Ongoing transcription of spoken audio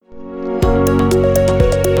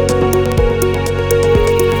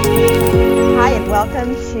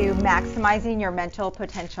Maximizing Your Mental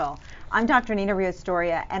Potential. I'm Dr. Nina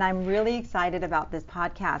Rios-Doria, and I'm really excited about this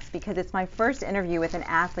podcast because it's my first interview with an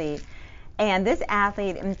athlete. And this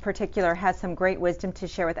athlete in particular has some great wisdom to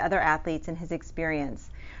share with other athletes in his experience.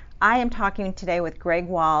 I am talking today with Greg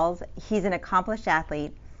Walls. He's an accomplished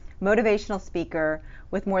athlete, motivational speaker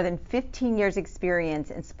with more than 15 years experience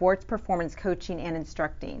in sports performance coaching and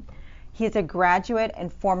instructing. He is a graduate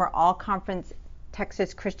and former all-conference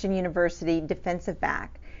Texas Christian University defensive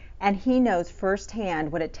back, and he knows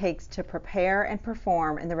firsthand what it takes to prepare and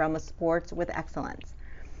perform in the realm of sports with excellence.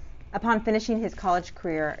 Upon finishing his college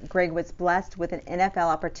career, Greg was blessed with an NFL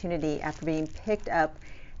opportunity after being picked up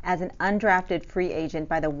as an undrafted free agent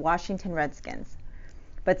by the Washington Redskins.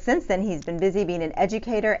 But since then, he's been busy being an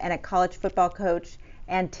educator and a college football coach,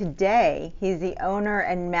 and today he's the owner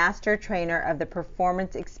and master trainer of the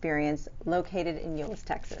Performance Experience located in Euless,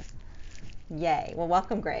 Texas. Yay. Well,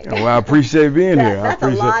 welcome, Greg. Well, I appreciate being here. That's a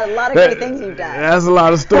lot of great things you've done. That's a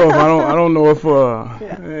lot of stuff. I don't know if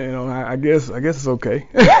I guess it's okay.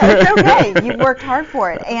 Yeah, it's okay. You've worked hard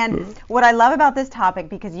for it. And what I love about this topic,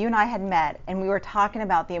 because you and I had met and we were talking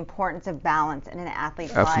about the importance of balance in an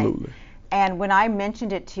athlete's life. Absolutely. And when I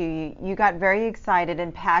mentioned it to you, you got very excited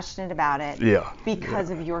and passionate about it. Because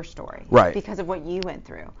of your story. Right. Because of what you went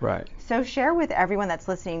through. Right. So share with everyone that's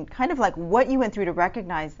listening kind of like what you went through to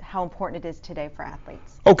recognize how important it is today for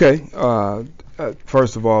athletes. Okay.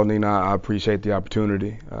 First of all, Nina, I appreciate the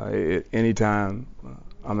opportunity. Anytime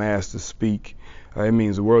I'm asked to speak, it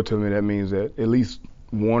means the world to me. That means that at least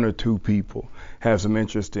one or two people have some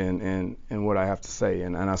interest in what I have to say.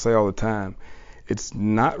 And I say all the time, it's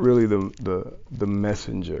not really the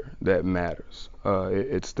messenger that matters.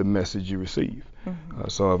 It's the message you receive. Mm-hmm.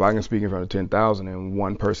 So if I can speak in front of 10,000 and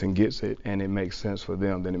one person gets it and it makes sense for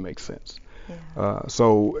them, then it makes sense. Yeah.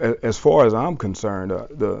 So as far as I'm concerned,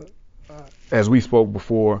 as we spoke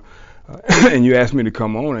before, and you asked me to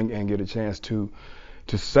come on and get a chance to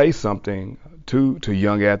say something to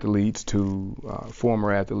young athletes, to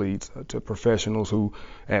former athletes, to professionals who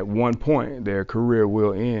at one point their career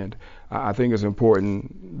will end, I think it's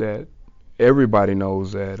important that everybody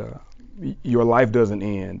knows that your life doesn't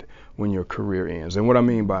end when your career ends. And what I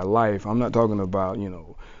mean by life, I'm not talking about,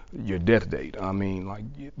 your death date. I mean, like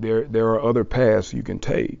there are other paths you can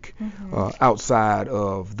take outside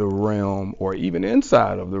of the realm or even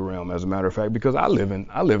inside of the realm, as a matter of fact, because I live in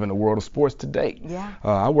the world of sports today. Yeah.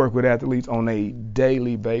 I work with athletes on a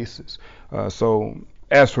daily basis. So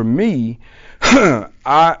as for me,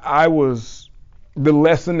 the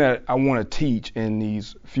lesson that I want to teach in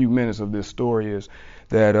these few minutes of this story is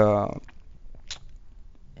that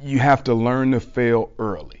you have to learn to fail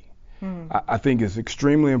early. I think it's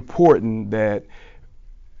extremely important that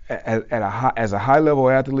as a high-level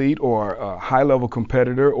athlete or a high-level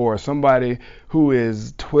competitor or somebody who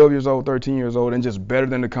is 12 years old, 13 years old, and just better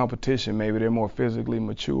than the competition, maybe they're more physically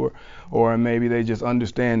mature, or maybe they just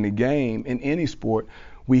understand the game in any sport,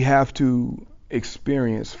 we have to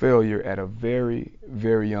experience failure at a very,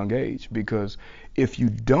 very young age, because if you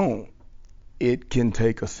don't, it can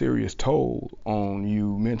take a serious toll on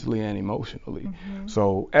you mentally and emotionally. Mm-hmm.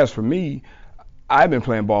 So as for me, I've been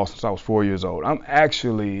playing ball since I was 4 years old. I'm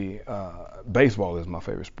actually, baseball is my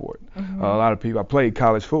favorite sport. Mm-hmm. A lot of people, I played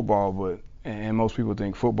college football, and most people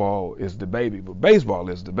think football is the baby, but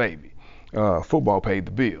baseball is the baby. Football paid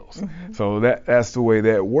the bills. Mm-hmm. So that's the way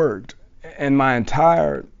that worked. And my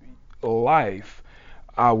entire life,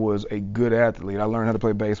 I was a good athlete. I learned how to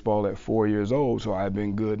play baseball at 4 years old, so I've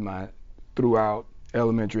been good throughout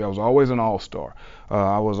elementary. I was always an all-star.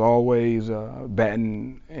 I was always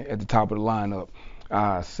batting at the top of the lineup.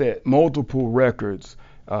 I set multiple records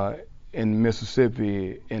in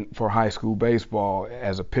Mississippi for high school baseball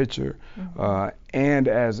as a pitcher and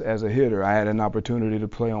as a hitter. I had an opportunity to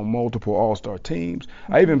play on multiple all-star teams.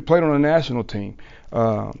 Mm-hmm. I even played on a national team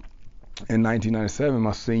in 1997,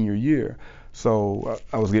 my senior year. So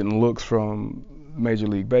I was getting looks from Major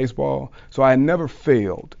League Baseball. So I had never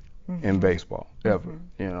failed in baseball, ever.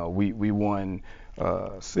 Mm-hmm. We won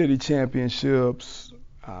city championships.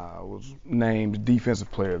 I was named Defensive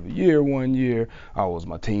Player of the Year one year. I was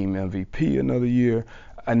my team MVP another year.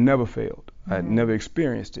 I never failed. Mm-hmm. I had never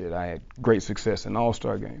experienced it. I had great success in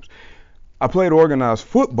all-star games. I played organized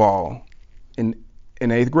football in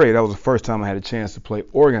 8th grade. That was the first time I had a chance to play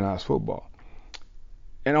organized football.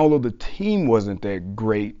 And although the team wasn't that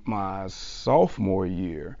great my sophomore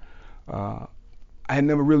year, I had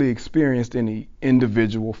never really experienced any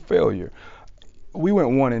individual failure. We went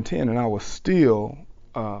 1-10, and I was still,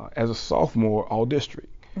 as a sophomore, all district.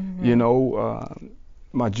 Mm-hmm.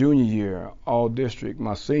 My junior year, all district.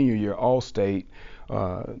 My senior year, all state.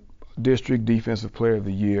 district defensive player of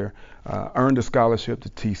the year, earned a scholarship to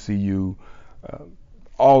TCU,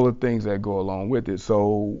 all the things that go along with it.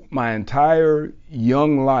 So my entire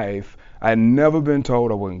young life, I'd never been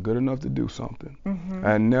told I wasn't good enough to do something. Mm-hmm.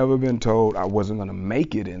 I'd never been told I wasn't going to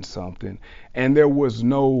make it in something. And there was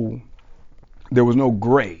no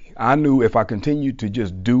gray. I knew if I continued to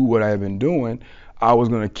just do what I had been doing, I was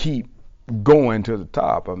going to keep going to the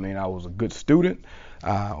top. I mean, I was a good student.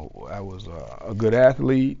 I was a good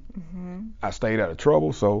athlete. Mm-hmm. I stayed out of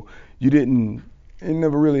trouble. So you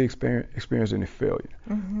never really experienced any failure.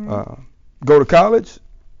 Mm-hmm. Go to college.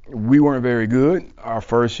 We weren't very good our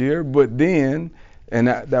first year, but then, and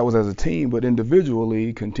that was as a team, but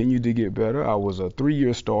individually continued to get better. I was a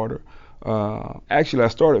 3-year starter. Actually, I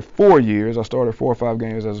started 4 years. I started 4 or 5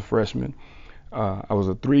 games as a freshman. I was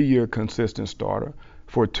a 3-year consistent starter.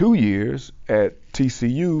 For 2 years at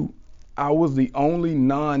TCU, I was the only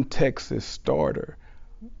non-Texas starter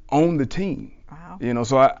on the team. Wow. You know,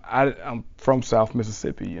 so I'm from South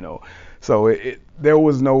Mississippi, you know. So there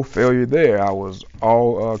was no failure there. I was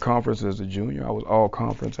all conference as a junior. I was all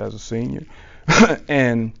conference as a senior.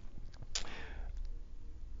 And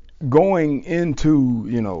going into,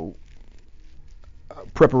 you know,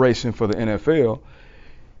 preparation for the NFL,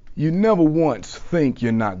 you never once think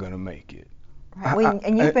you're not going to make it. Right.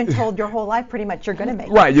 And you've been told your whole life pretty much you're going to make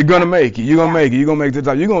it. Right, you're going to make it. You're going to make it. You're going to make the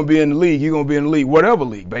top. You're going to be in the league. You're going to be in the league, whatever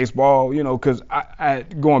league, baseball, you know, because I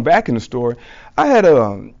going back in the story,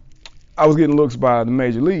 I was getting looks by the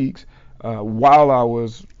major leagues while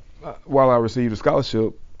I received a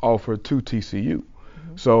scholarship offer to TCU.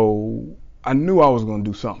 Mm-hmm. So I knew I was going to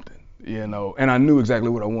do something, you know, and I knew exactly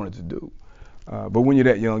what I wanted to do. But when you're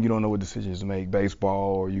that young, you don't know what decisions to make,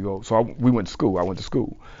 baseball, or you go. So we went to school. I went to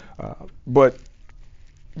school. But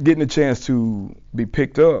getting a chance to be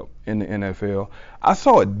picked up in the NFL, I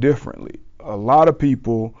saw it differently. A lot of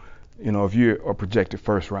people, you know, if you're a projected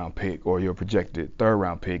first-round pick or you're a projected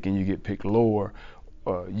third-round pick and you get picked lower,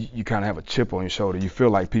 you kind of have a chip on your shoulder. You feel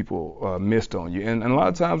like people missed on you. And a lot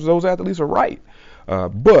of times those athletes are right.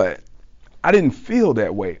 But I didn't feel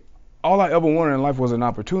that way. All I ever wanted in life was an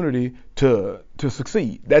opportunity to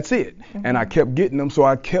succeed. That's it. Mm-hmm. And I kept getting them, so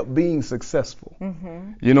I kept being successful.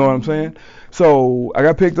 Mm-hmm. You know what I'm saying? So I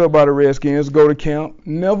got picked up by the Redskins, go to camp.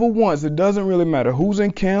 Never once, it doesn't really matter who's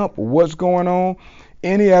in camp or what's going on,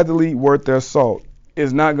 any athlete worth their salt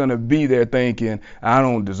is not going to be there thinking, I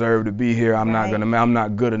don't deserve to be here, I'm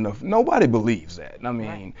not good enough. Nobody believes that. I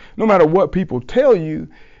mean, no matter what people tell you,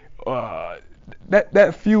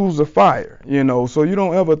 that fuels the fire, you know, so you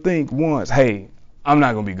don't ever think once, hey, I'm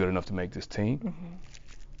not going to be good enough to make this team. Mm-hmm.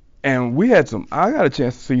 And I got a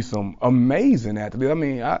chance to see some amazing athletes. I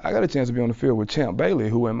mean, I got a chance to be on the field with Champ Bailey,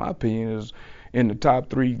 who in my opinion is in the top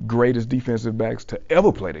 3 greatest defensive backs to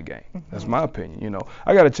ever play the game. Mm-hmm. That's my opinion, you know.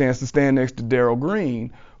 I got a chance to stand next to Darrell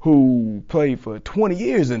Green, who played for 20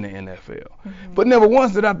 years in the NFL. Mm-hmm. But never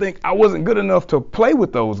once did I think I wasn't good enough to play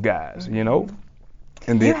with those guys, mm-hmm. you know.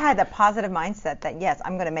 And you had a positive mindset that, yes,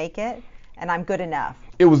 I'm going to make it, and I'm good enough.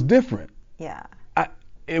 It was different. Yeah.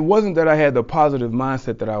 It wasn't that I had the positive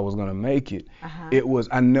mindset that I was going to make it. Uh-huh. It was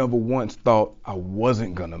I never once thought I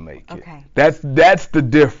wasn't going to make it. Okay. That's the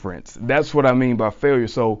difference. That's what I mean by failure.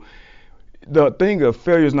 So the thing of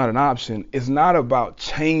failure is not an option. It's not about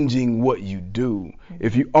changing what you do. Mm-hmm.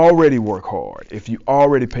 If you already work hard, if you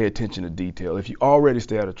already pay attention to detail, if you already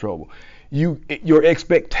stay out of trouble, your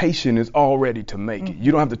expectation is already to make it.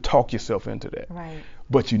 You don't have to talk yourself into that. Right.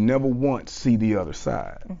 But you never once see the other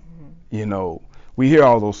side. Mm-hmm. You know, we hear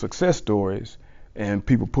all those success stories and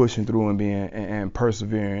people pushing through and being and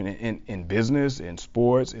persevering in business, in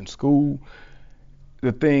sports, in school.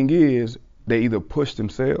 The thing is, they either push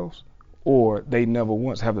themselves or they never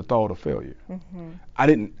once have the thought of failure. Mm-hmm.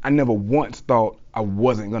 I never once thought I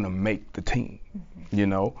wasn't gonna make the team. Mm-hmm. You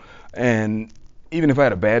know, and even if I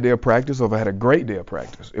had a bad day of practice or if I had a great day of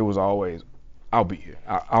practice, it was always, I'll be here.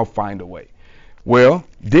 I'll find a way. Well,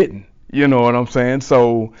 didn't. You know what I'm saying?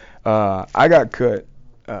 So I got cut.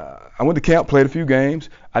 I went to camp, played a few games.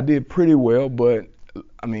 I did pretty well, but,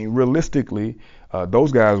 I mean, realistically,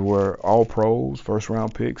 those guys were all pros,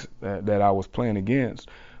 first-round picks that I was playing against.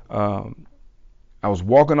 I was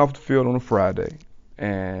walking off the field on a Friday,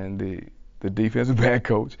 and the defensive back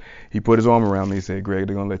coach, he put his arm around me and said, Greg,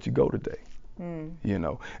 they're going to let you go today. You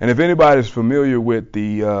know, and if anybody's familiar with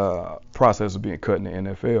the process of being cut in the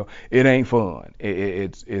NFL, it ain't fun.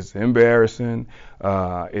 It's embarrassing.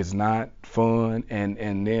 It's not fun.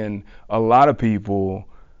 And then a lot of people,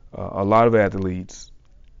 a lot of athletes,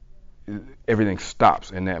 everything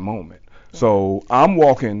stops in that moment. Yeah. So I'm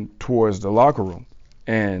walking towards the locker room,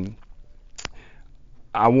 and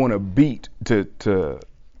I want to beat to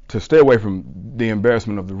to stay away from the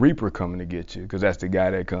embarrassment of the Reaper coming to get you, because that's the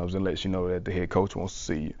guy that comes and lets you know that the head coach wants to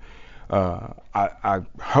see you. I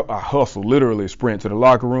hustle, literally sprint to the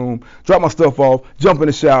locker room, drop my stuff off, jump in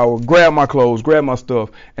the shower, grab my clothes, grab my stuff,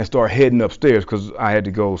 and start heading upstairs because I had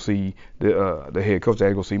to go see the head coach. I had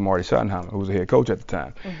to go see Marty Schottenheimer, who was the head coach at the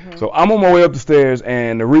time. So I'm on my way up the stairs,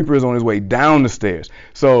 and the Reaper is on his way down the stairs.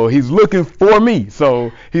 So he's looking for me.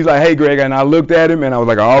 So he's like, "Hey, Greg," and I looked at him, and I was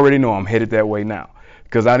like, "I already know I'm headed that way now,"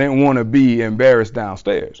 because I didn't want to be embarrassed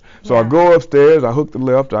downstairs. So I go upstairs, I hook the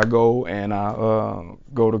left, I go and I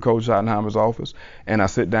go to Coach Schottenheimer's office, and I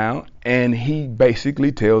sit down, and he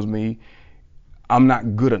basically tells me I'm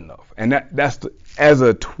not good enough. And as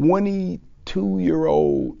a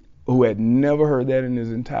 22-year-old who had never heard that in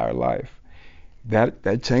his entire life,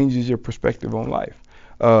 that changes your perspective on life.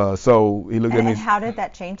 So he looked at me. And how did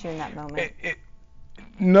that change you in that moment?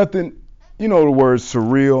 Nothing, the word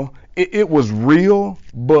surreal. It was real,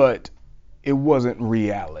 but it wasn't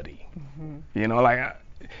reality.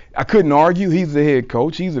 I couldn't argue. He's the head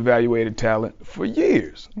coach. He's evaluated talent for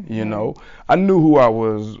years. I knew who I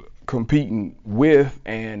was competing with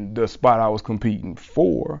and the spot I was competing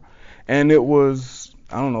for. And it was,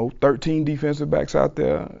 13 defensive backs out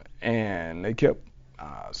there, and they kept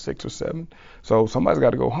 6 or 7. So somebody's got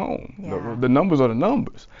to go home. Yeah. The numbers are the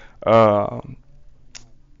numbers.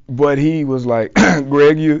 But he was like,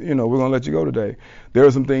 "Greg, we're gonna let you go today. There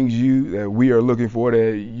are some things that we are looking for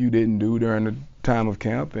that you didn't do during the time of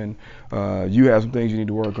camp, and you have some things you need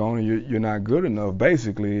to work on, and you're not good enough,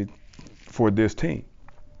 basically, for this team."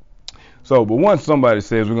 So, but once somebody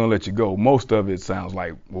says we're gonna let you go, most of it sounds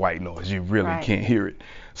like white noise. You really can't hear it.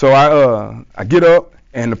 So I get up,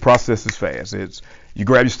 and the process is fast. It's you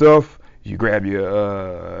grab your stuff, you grab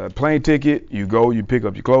your plane ticket, you go, you pick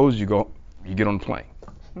up your clothes, you go, you get on the plane.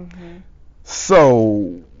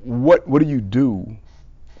 So what do you do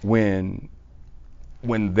when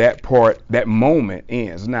that moment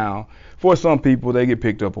ends? Now, for some people, they get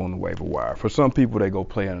picked up on the waiver wire. For some people, they go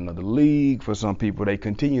play in another league. For some people, they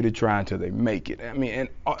continue to try until they make it. And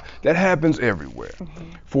that happens everywhere.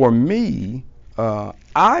 For me,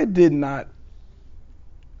 I did not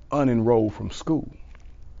unenroll from school.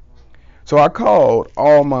 So I called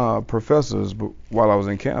all my professors while I was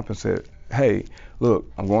in camp and said, "Hey, look,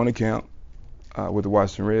 I'm going to camp with the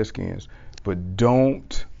Washington Redskins, but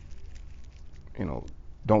don't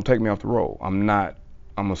take me off the roll. I'm gonna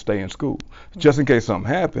stay in school. Just in case something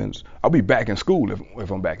happens, I'll be back in school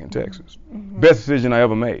if I'm back in Texas." Best decision I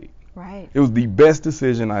ever made. Right. It was the best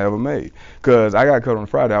decision I ever made, because I got cut on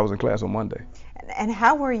Friday. I was in class on Monday. And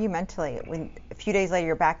how were you mentally when a few days later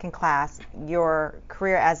you're back in class, your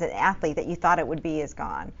career as an athlete that you thought it would be is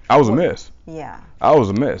gone? I was a mess. Yeah. I was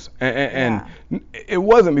a mess. And it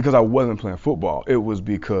wasn't because I wasn't playing football. It was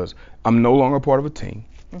because I'm no longer part of a team.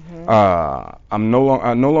 I no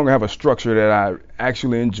longer have a structure that I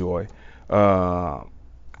actually enjoy.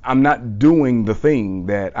 I'm not doing the thing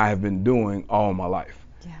that I have been doing all my life.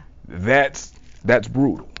 Yeah. That's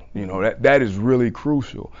brutal. That is really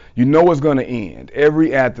crucial. It's going to end.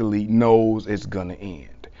 Every athlete knows it's going to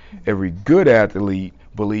end. Every good athlete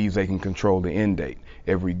believes they can control the end date.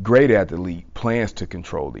 Every great athlete plans to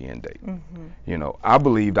control the end date. I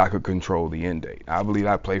believed I could control the end date. I believed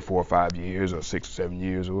I'd play 4 or 5 years or 6 or 7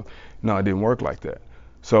 years. No, it didn't work like that.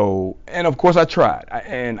 So, and of course I tried,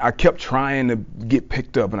 and I kept trying to get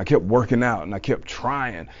picked up, and I kept working out, and I kept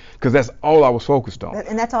trying, because that's all I was focused on.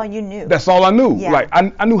 And that's all you knew. That's all I knew. Yeah. Like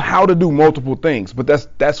I knew how to do multiple things, but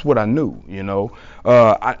that's what I knew.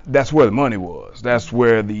 That's where the money was. That's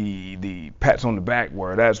where the pats on the back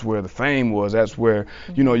were. That's where the fame was. That's where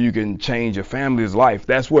you can change your family's life.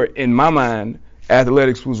 That's where, in my mind,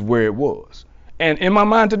 athletics was where it was. And in my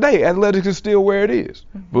mind today, athletics is still where it is,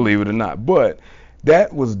 believe it or not. But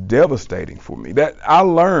that was devastating for me. That I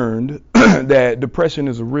learned that depression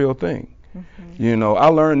is a real thing. I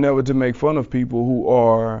learned never to make fun of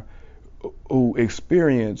people who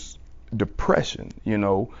experience depression,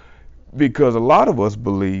 because a lot of us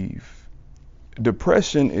believe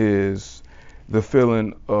depression is the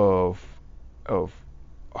feeling of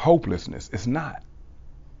hopelessness. It's not.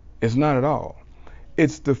 It's not at all.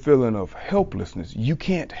 It's the feeling of helplessness. You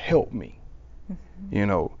can't help me.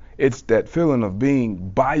 It's that feeling of being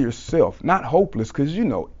by yourself, not hopeless, because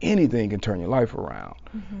anything can turn your life around.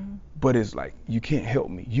 But it's like, you can't help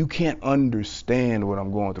me. You can't understand what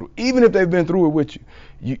I'm going through. Even if they've been through it with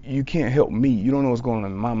you, you can't help me. You don't know what's going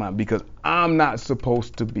on in my mind, because I'm not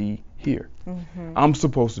supposed to be here. I'm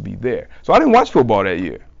supposed to be there. So I didn't watch football that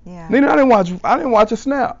year. Yeah. I didn't watch a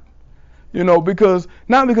snap. You know, because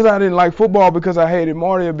not because I didn't like football, because I hated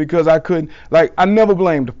Mario, because I couldn't, like, I never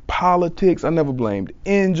blamed politics, I never blamed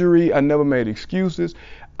injury, I never made excuses.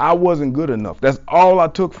 I wasn't good enough. That's all I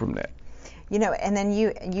took from that. You know, and then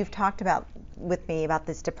you've talked about with me about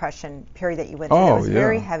this depression period that you went through. That was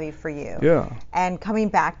very heavy for you. Yeah. And coming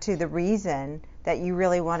back to the reason that you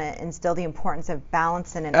really want to instill the importance of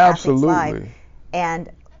balance in an Absolutely. athlete's life and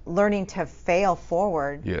learning to fail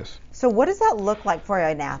forward. Yes. So what does that look like for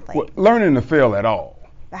an athlete? Well, learning to fail at all.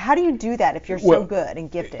 How do you do that if you're so good and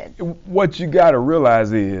gifted? What you got to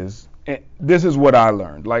realize is, and this is what I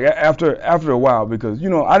learned. Like after a while, because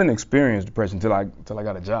I didn't experience depression till I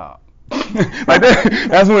got a job. Like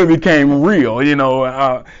that's when it became real.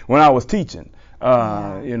 When I was teaching.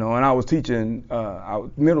 And I was teaching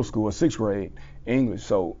middle school, 6th grade English.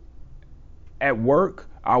 So at work,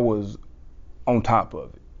 I was on top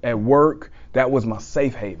of it. At work, that was my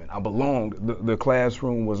safe haven. I belonged. The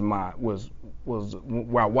classroom was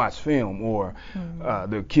where I watched film, or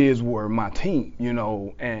the kids were my team,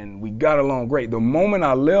 and we got along great. The moment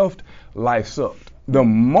I left, life sucked.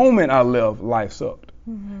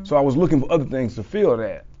 Mm-hmm. So I was looking for other things to fill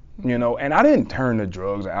that, and I didn't turn to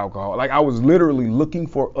drugs or alcohol. Like, I was literally looking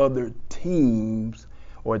for other teams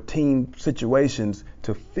or team situations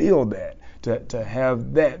to feel that, to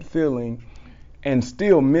have that feeling, and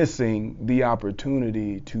still missing the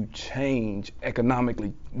opportunity to change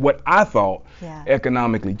economically, what I thought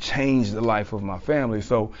economically changed the life of my family.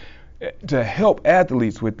 So to help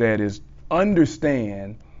athletes with that is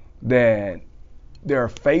understand that there are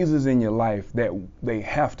phases in your life that they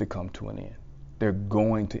have to come to an end. They're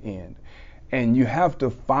going to end. And you have to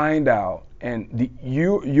find out, and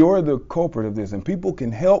you're the culprit of this, and people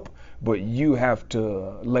can help, but you have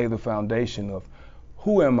to lay the foundation of,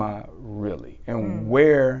 who am I really? And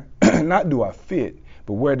where, not do I fit,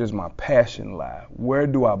 but where does my passion lie? Where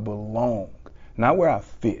do I belong? Not where I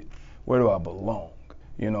fit, where do I belong?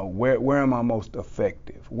 Where am I most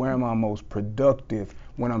effective? Where am I most productive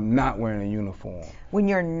when I'm not wearing a uniform? When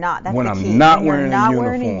you're not, that's when the I'm key. not when wearing you're not a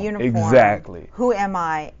wearing uniform. a uniform. Exactly. Who am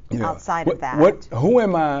I outside of that? Who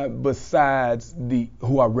am I besides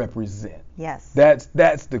who I represent? Yes.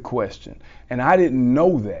 That's the question. And I didn't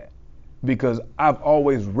know that, because I've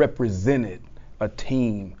always represented a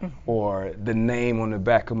team or the name on the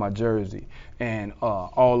back of my jersey, and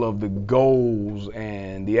all of the goals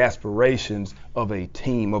and the aspirations of a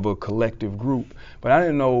team, of a collective group. But I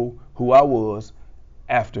didn't know who I was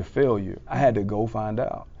after failure. I had to go find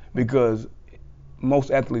out, because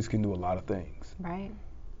most athletes can do a lot of things. Right.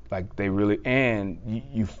 Like, they really, and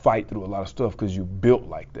you fight through a lot of stuff because you're built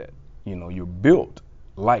like that. You're built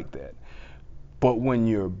like that. But when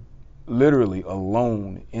you're literally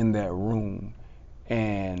alone in that room,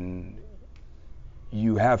 and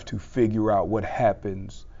you have to figure out what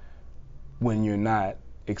happens when you're not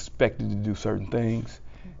expected to do certain things,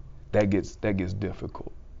 that gets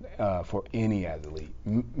difficult for any athlete,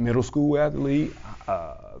 middle school athlete,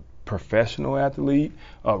 professional athlete,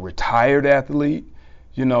 retired athlete.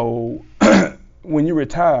 When you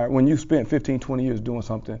retire, when you spent 15, 20 years doing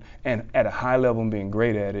something and at a high level and being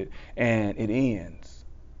great at it, and it ends,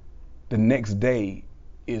 the next day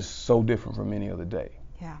is so different from any other day.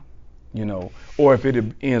 Yeah. Or if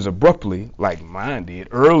it ends abruptly, like mine did,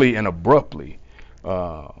 early and abruptly,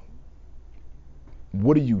 what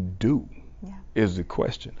do you do? Yeah. Is the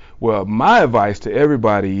question. Well, my advice to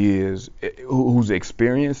everybody is, who's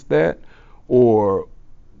experienced that or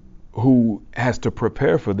who has to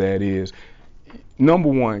prepare for that, is, number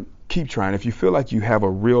one, keep trying. If you feel like you have a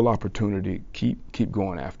real opportunity, keep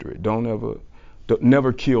going after it. Don't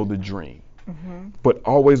never kill the dream. Mm-hmm. But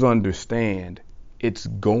always understand it's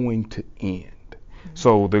going to end. Mm-hmm.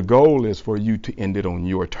 So the goal is for you to end it on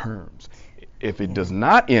your terms. If it does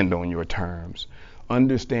not end on your terms,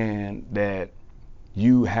 understand that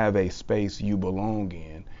you have a space you belong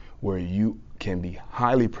in where you can be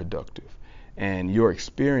highly productive, and your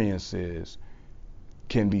experiences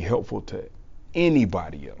can be helpful to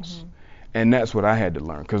anybody else. Mm-hmm. And that's what I had to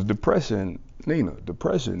learn, because depression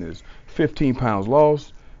is 15 pounds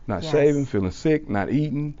lost, not shaving, feeling sick, not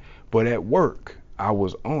eating. But at work, I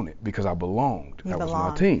was on it because I belonged. That was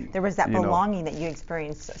my team. There was that belonging that you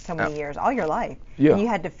experienced so many years, all your life. Yeah. And you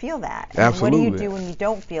had to feel that. And Absolutely. what do you do when you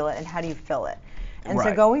don't feel it, and how do you fill it? And Right.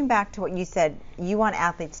 so going back to what you said, you want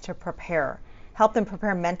athletes to prepare, help them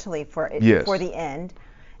prepare mentally for it, Yes. for the end,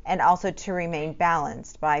 and also to remain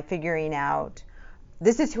balanced by figuring out,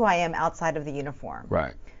 this is who I am outside of the uniform.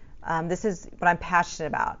 Right. This is what I'm passionate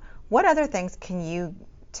about. What other things can you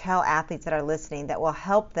tell athletes that are listening that will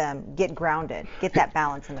help them get grounded, get that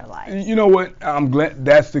balance in their lives? You know what? I'm glad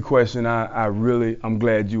that's the question. I'm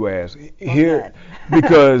glad you asked here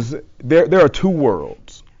because there are two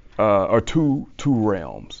worlds or two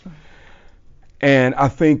realms, and I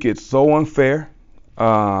think it's so unfair.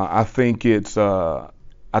 I think it's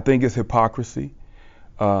hypocrisy,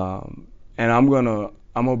 and I'm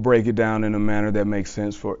gonna break it down in a manner that makes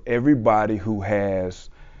sense for everybody who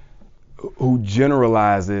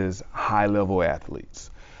generalizes high-level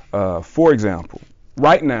athletes. For example,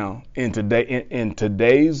 right now in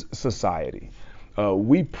today's society,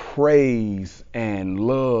 we praise and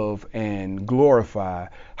love and glorify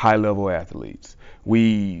high-level athletes.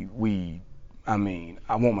 I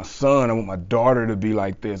want my son, I want my daughter to be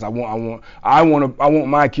like this. I want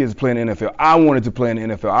my kids to play in the NFL. I wanted to play in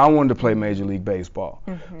the NFL. I wanted to play Major League Baseball.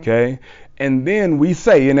 Okay? And then we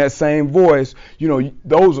say in that same voice,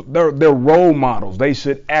 they're role models. They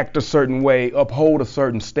should act a certain way, uphold a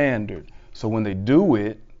certain standard. So when they do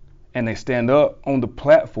it and they stand up on the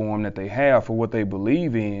platform that they have for what they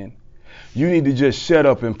believe in, you need to just shut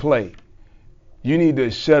up and play. You need to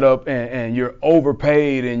shut up and you're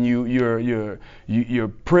overpaid and you're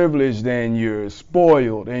privileged and you're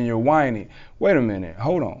spoiled and you're whiny. Wait a minute,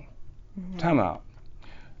 hold on. Time out.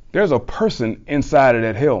 There's a person inside of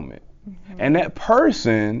that helmet. And that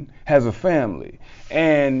person has a family.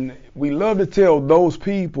 And we love to tell those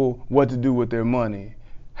people what to do with their money,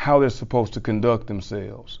 how they're supposed to conduct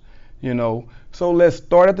themselves. So let's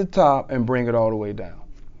start at the top and bring it all the way down.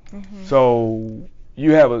 So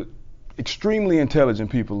you have extremely intelligent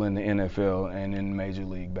people in the NFL and in Major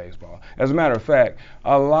League Baseball. As a matter of fact,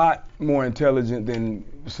 a lot more intelligent than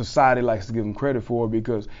society likes to give them credit for,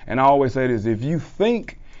 because, and I always say this, if you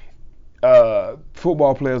think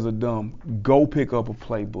football players are dumb, go pick up a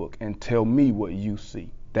playbook and tell me what you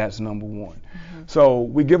see. That's number one. So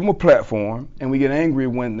we give them a platform and we get angry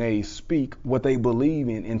when they speak what they believe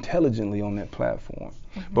in intelligently on that platform.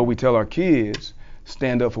 But we tell our kids,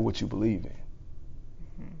 stand up for what you believe in.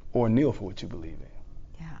 Or kneel for what you believe in.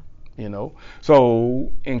 Yeah.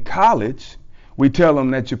 So in college, we tell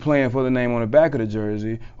them that you're playing for the name on the back of the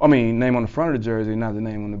jersey. Name on the front of the jersey, not the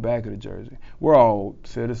name on the back of the jersey. We're all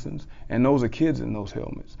citizens, and those are kids in those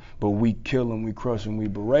helmets. But we kill them, we crush them, we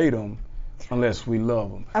berate them, unless we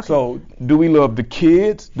love them. Okay. So do we love the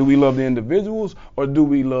kids? Do we love the individuals? Or do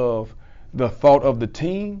we love the thought of the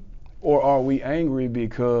team? Or are we angry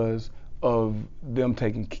because of them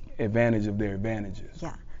taking advantage of their advantages?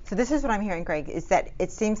 Yeah. So this is what I'm hearing, Greg, is that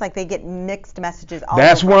it seems like they get mixed messages all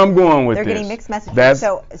That's over. where I'm going with They're this. Getting mixed messages.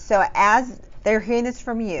 So as they're hearing this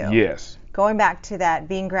from you, yes, going back to that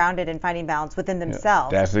being grounded and finding balance within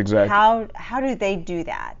themselves. That's exactly. How do they do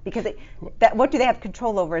that? Because what do they have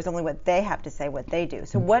control over is only what they have to say, what they do.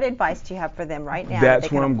 So what advice do you have for them right now?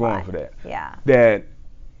 That's where I'm going for that. Yeah. That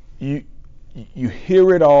you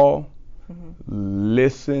hear it all,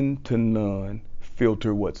 listen to none,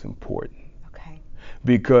 filter what's important.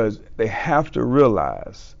 Because they have to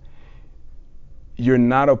realize you're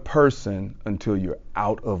not a person until you're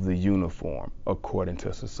out of the uniform, according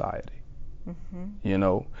to society.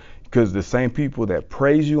 Because the same people that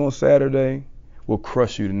praise you on Saturday will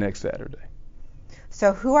crush you the next Saturday.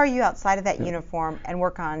 So who are you outside of that uniform and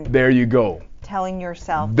work on? There you go. Telling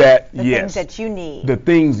yourself things that you need. The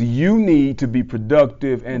things you need to be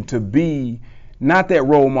productive and to be not that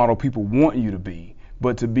role model people want you to be,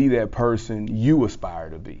 but to be that person you aspire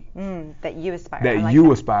to be. That you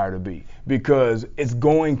aspire. Aspire to be, because it's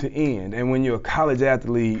going to end. And when you're a college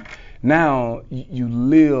athlete, now you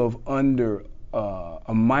live under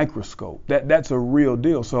a microscope. That's a real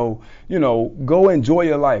deal. So go enjoy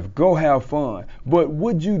your life, go have fun. But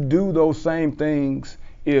would you do those same things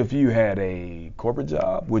if you had a corporate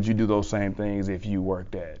job? Would you do those same things if you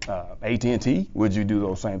worked at AT&T? Would you do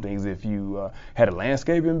those same things if you had a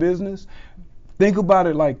landscaping business? Think about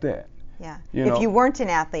it like that. Yeah. If you weren't an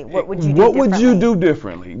athlete, what would you do differently? What would you do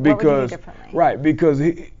differently? What would you do differently? Right, because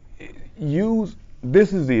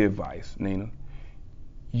this is the advice, Nina.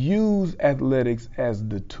 Use athletics as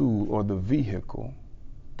the tool or the vehicle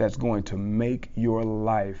that's going to make your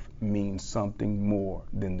life mean something more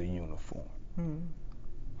than the uniform.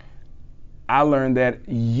 I learned that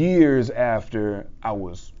years after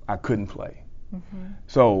I couldn't play.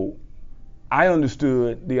 So I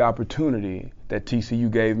understood the opportunity that TCU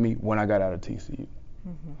gave me when I got out of TCU.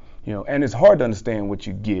 And it's hard to understand what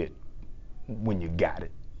you get when you got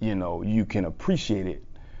it. You can appreciate it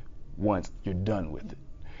once you're done with it.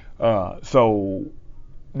 So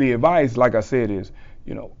the advice, like I said, is,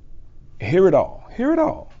 hear it all,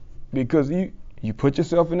 because you put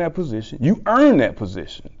yourself in that position, you earn that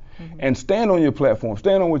position. And stand on your platform,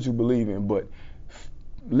 stand on what you believe in, but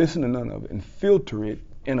listen to none of it and filter it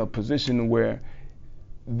in a position where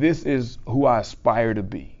this is who I aspire to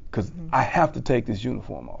be, because I have to take this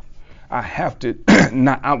uniform off. I have to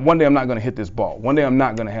one day I'm not going to hit this ball. One day I'm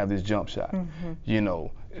not going to have this jump shot. You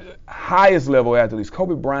know, highest level athletes.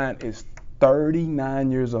 Kobe Bryant is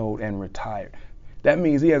 39 years old and retired. That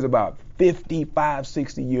means he has about 55,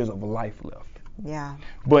 60 years of life left. Yeah.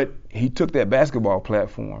 But he took that basketball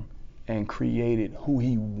platform and created who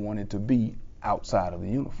he wanted to be outside of the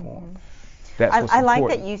uniform. That's what's I like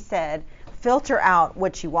important. that you said filter out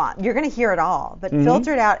what you want. You're going to hear it all, but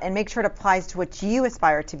filter it out and make sure it applies to what you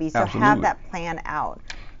aspire to be. So have that plan out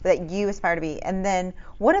that you aspire to be. And then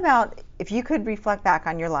what about if you could reflect back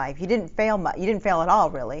on your life? You didn't fail much. You didn't fail at all,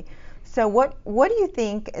 really. So what do you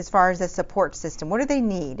think as far as a support system? What do they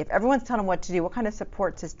need? If everyone's telling them what to do, what kind of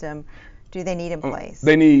support system do they need in place?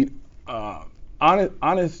 They need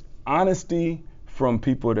honesty from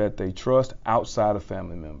people that they trust outside of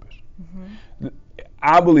family members.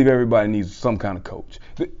 I believe everybody needs some kind of coach.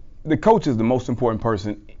 The coach is the most important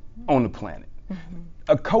person on the planet.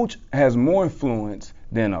 A coach has more influence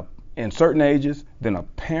than in certain ages than a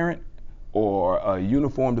parent or a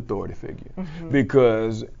uniformed authority figure,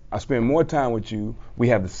 because I spend more time with you, we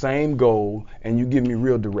have the same goal, and you give me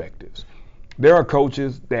real directives. There are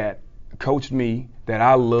coaches that coached me that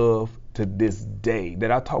I love to this day,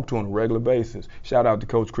 that I talk to on a regular basis. Shout out to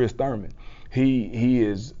Coach Chris Thurman. He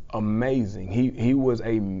is amazing.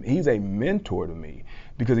 He's a mentor to me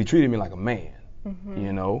because he treated me like a man.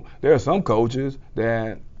 You know, there are some coaches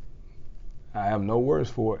that I have no words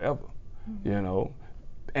for ever. You know,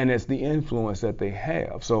 and it's the influence that they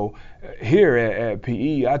have. So here at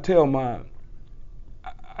PE, I tell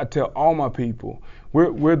all my people,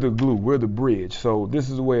 we're the glue, we're the bridge. So this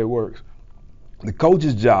is the way it works. The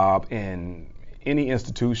coach's job in any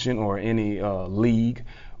institution or any league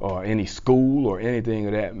or any school or anything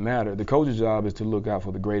of that matter, the coach's job is to look out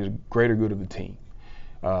for the greater good of the team.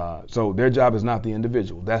 So their job is not the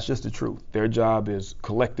individual. That's just the truth. Their job is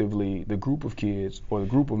collectively the group of kids or the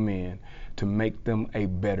group of men to make them a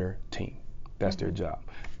better team. That's their job.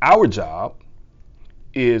 Our job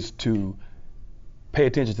is to pay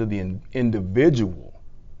attention to the individual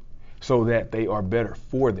so that they are better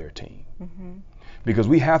for their team. Because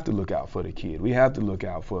we have to look out for the kid. We have to look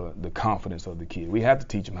out for the confidence of the kid. We have to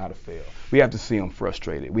teach them how to fail. We have to see them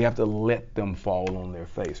frustrated. We have to let them fall on their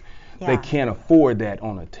face. They can't afford that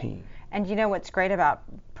on a team. And you know what's great about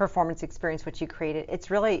Performance Experience, what you created,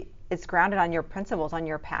 it's grounded on your principles, on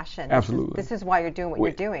your passion. Absolutely. This is why you're doing what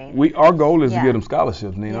you're doing. Our goal is to get them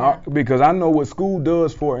scholarships, Nina, because I know what school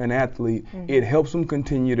does for an athlete. It helps them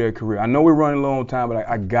continue their career. I know we're running low on time, but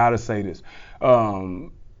I gotta say this.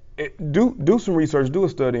 Do some research, do a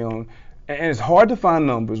study on, and it's hard to find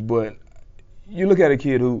numbers, but you look at a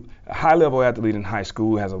kid a high-level athlete in high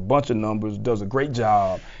school, has a bunch of numbers, does a great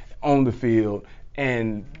job on the field,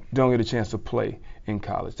 and don't get a chance to play in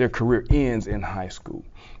college. Their career ends in high school.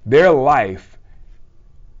 Their life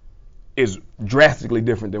is drastically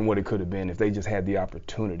different than what it could have been if they just had the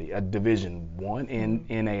opportunity. A Division I in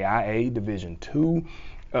NAIA, Division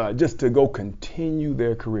II, just to go continue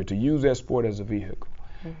their career, to use that sport as a vehicle.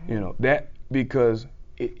 You know, that because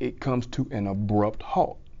it comes to an abrupt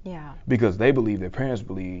halt. Because they believe, their parents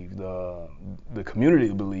believe, the community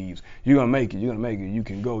believes, you're gonna make it, you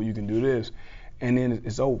can go, you can do this, and then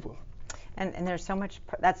it's over. And there's so much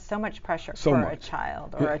pressure for a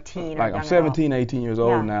child or a teen. Like, or I'm 17, 18 years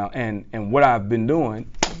old now, and what I've been doing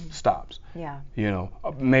stops. You know,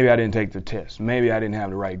 maybe I didn't take the test, maybe I didn't have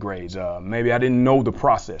the right grades, maybe I didn't know the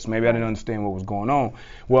process, maybe I didn't understand what was going on.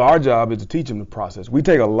 Well, our job is to teach them the process. We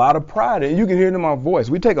take a lot of pride, and you can hear it in my voice,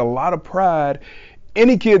 we take a lot of pride.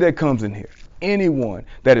 Any kid that comes in here, anyone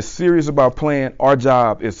that is serious about playing, our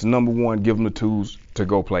job is to, number one, give them the tools to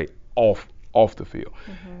go play off the field.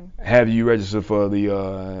 Have you registered for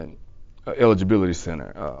the eligibility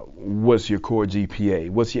center? What's your core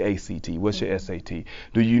GPA? What's your ACT? What's your SAT?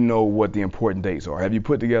 Do you know what the important dates are? Have you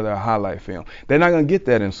put together a highlight film? They're not going to get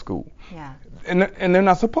that in school. And they're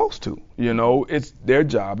not supposed to. You know, it's their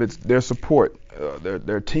job, it's their support,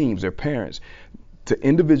 their teams, their parents, to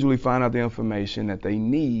individually find out the information that they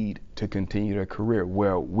need to continue their career.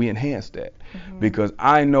 Well, we enhance that because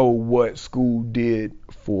I know what school did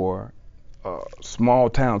for a small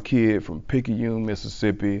town kid from Picayune,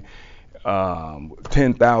 Mississippi,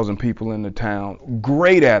 10,000 people in the town,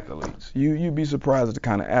 great athletes. You'd be surprised at the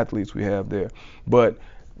kind of athletes we have there. But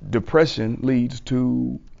depression leads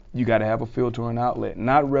to, you got to have a filter and outlet.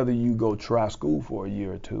 Not rather you go try school for a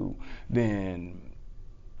year or two, then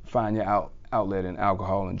find your outlet in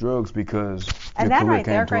alcohol and drugs because and your that career right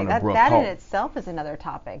came there, to an great. abrupt That in halt. itself is another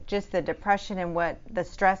topic. Just the depression and what the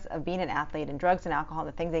stress of being an athlete and drugs and alcohol,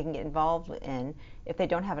 the things they can get involved in if they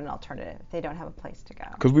don't have an alternative, if they don't have a place to go.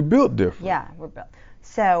 Because we built different. Yeah, we're built.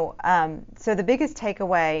 So, so the biggest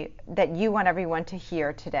takeaway that you want everyone to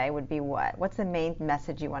hear today would be what? What's the main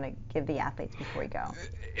message you want to give the athletes before we go?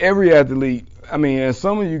 Every athlete, I mean, and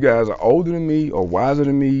some of you guys are older than me or wiser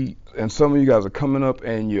than me, and some of you guys are coming up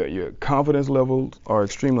and your confidence levels are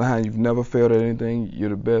extremely high and you've never failed at anything, you're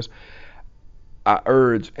the best. I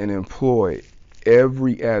urge and employ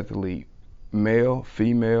every athlete, male,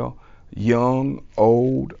 female, young,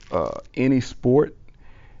 old, any sport,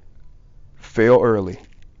 fail early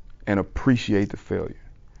and appreciate the failure.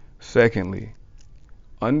 Secondly,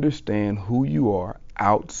 understand who you are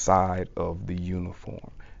outside of the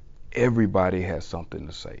uniform. Everybody has something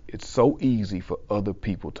to say. It's so easy for other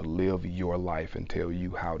people to live your life and tell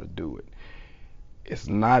you how to do it. It's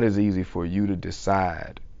not as easy for you to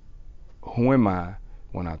decide, who am I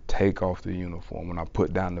when I take off the uniform, when I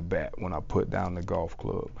put down the bat, when I put down the golf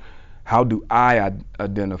club? How do I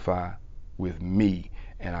identify with me?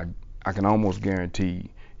 And I can almost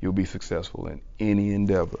guarantee you'll be successful in any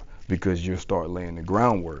endeavor because you'll start laying the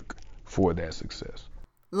groundwork for that success.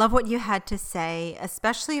 Love what you had to say,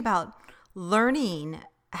 especially about learning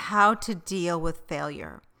how to deal with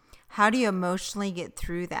failure. How do you emotionally get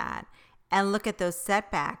through that and look at those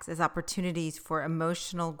setbacks as opportunities for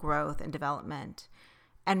emotional growth and development,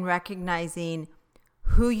 and recognizing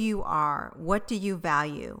who you are, what do you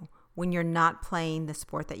value when you're not playing the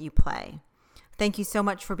sport that you play. Thank you so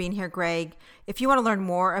much for being here, Greg. If you want to learn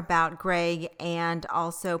more about Greg and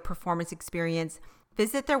also Performance Experience,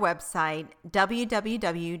 visit their website,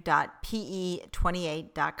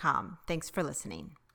 www.pe28.com. Thanks for listening.